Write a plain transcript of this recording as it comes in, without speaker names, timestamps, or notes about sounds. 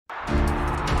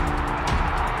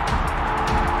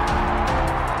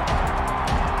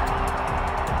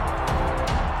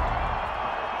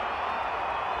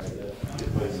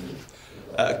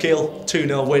Akil,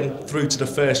 2-0 win through to the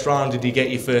first round. Did you get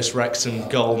your first Wrexham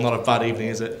goal? Not a bad evening,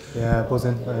 is it? Yeah,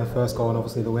 buzzing. First goal and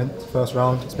obviously the win. First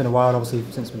round. It's been a while, obviously,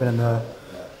 since we've been in the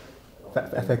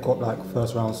FA Cup,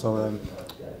 first round. So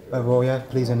overall, yeah,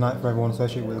 pleasing night for everyone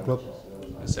associated with the club.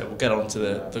 So we'll get on to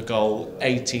the goal.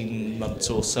 18 months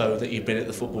or so that you've been at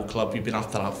the football club, you've been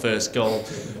after that first goal.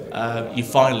 You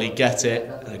finally get it,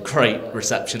 and a great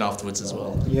reception afterwards as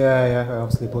well. Yeah,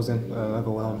 obviously buzzing,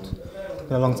 overwhelmed. It's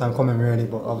been a long time coming really,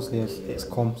 but obviously it's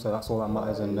come, so that's all that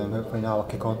matters, and hopefully now I'll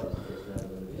kick on.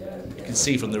 You can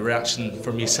see from the reaction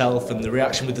from yourself and the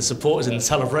reaction with the supporters and the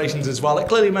celebrations as well, it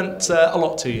clearly meant a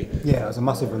lot to you. Yeah, it was a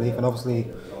massive relief, and obviously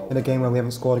in a game where we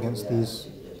haven't scored against these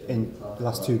in the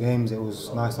last two games, it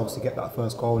was nice to obviously get that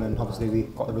first goal, and obviously we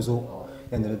got the result at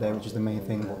the end of the day, which is the main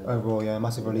thing. But overall, yeah,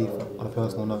 massive relief on a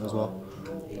personal note as well.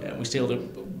 Yeah, we sealed it.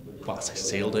 Well, I say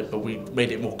sealed it, but we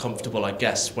made it more comfortable, I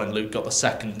guess, when Luke got the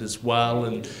second as well.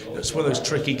 And it's one of those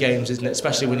tricky games, isn't it?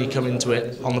 Especially when you come into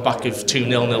it on the back of 2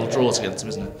 0-0 draws against them,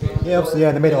 isn't it? Yeah, obviously,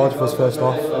 yeah, they made it hard for us first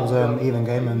off. It was an even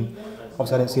game, and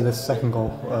obviously I didn't see the second goal,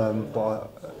 but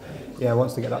yeah,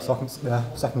 once to get that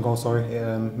second goal,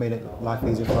 it made it life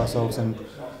easier for ourselves, and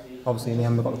obviously in the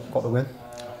end we got the win.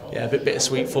 Yeah, a bit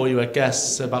bittersweet for you, I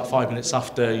guess. About 5 minutes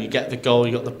after you get the goal,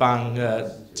 you got the bang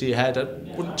to your head. I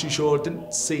wasn't too sure,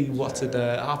 didn't see what had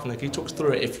happened. Can you talk us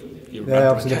through it if you remember? Yeah,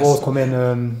 obviously the ball's come in.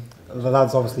 The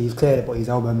lad's obviously he's cleared it, but he's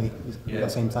elbowed me at the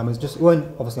same time. It weren't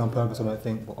obviously on purpose, I don't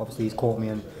think, but obviously he's caught me,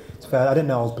 and it's fair. I didn't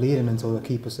know I was bleeding until the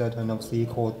keeper said, and obviously he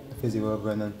called the physio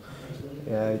over, and then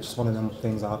yeah, it's just one of them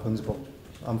things that happens. But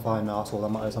I'm fine now, that's all that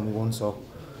matters, and we won. So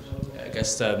yeah, I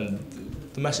guess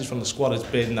the message from the squad has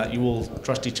been that you all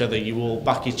trust each other, you all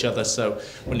back each other. So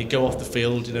when you go off the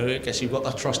field, I guess you've got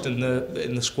that trust in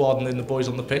the squad and in the boys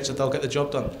on the pitch that they'll get the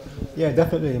job done. Yeah,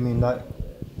 definitely. I mean, like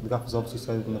the gaffer's obviously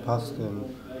said in the past,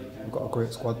 we've got a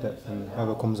great squad depth, and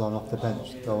whoever comes on off the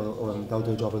bench, they'll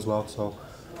do a job as well. So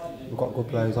we've got good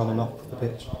players on and off the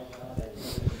pitch.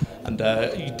 And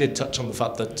you did touch on the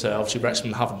fact that obviously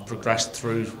Wrexham haven't progressed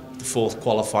through the fourth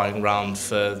qualifying round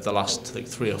for the last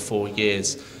 3 or 4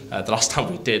 years. The last time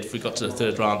we did, we got to the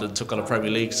third round and took on a Premier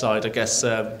League side. I guess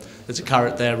there's a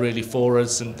carrot there really for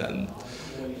us, and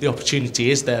the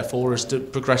opportunity is there for us to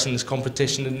progress in this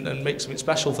competition and make something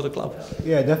special for the club.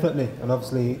 Yeah, definitely. And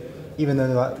obviously, even though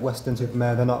they're like Western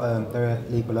Supermare, they're not. They're a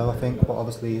league below, I think. But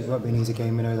obviously, it won't be an easy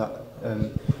game. We know that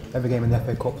every game in the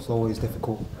FA Cup is always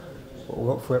difficult. But we'll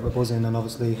look for it. We're buzzing, and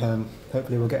obviously,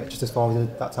 hopefully, we'll get just as far as we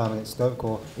did that time against Stoke,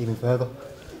 or even further.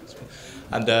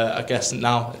 And I guess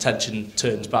now attention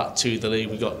turns back to the league.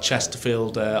 We've got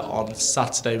Chesterfield on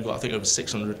Saturday. We've got, I think, over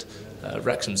 600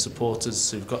 Wrexham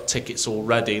supporters who've got tickets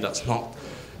already. That's not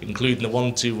including the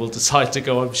ones who will decide to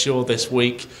go, I'm sure, this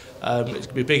week. It's going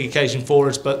to be a big occasion for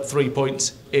us, but 3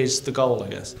 points is the goal, I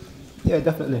guess. Yeah,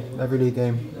 definitely. Every league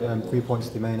game, 3 points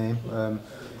is the main aim.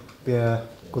 Be a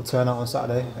good turnout on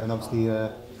Saturday, and obviously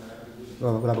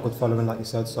we'll have a good following, like you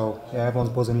said. So yeah,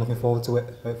 everyone's buzzing, looking forward to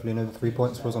it. Hopefully another 3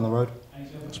 points for us on the road.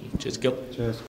 Cheers, Gil. Cheers.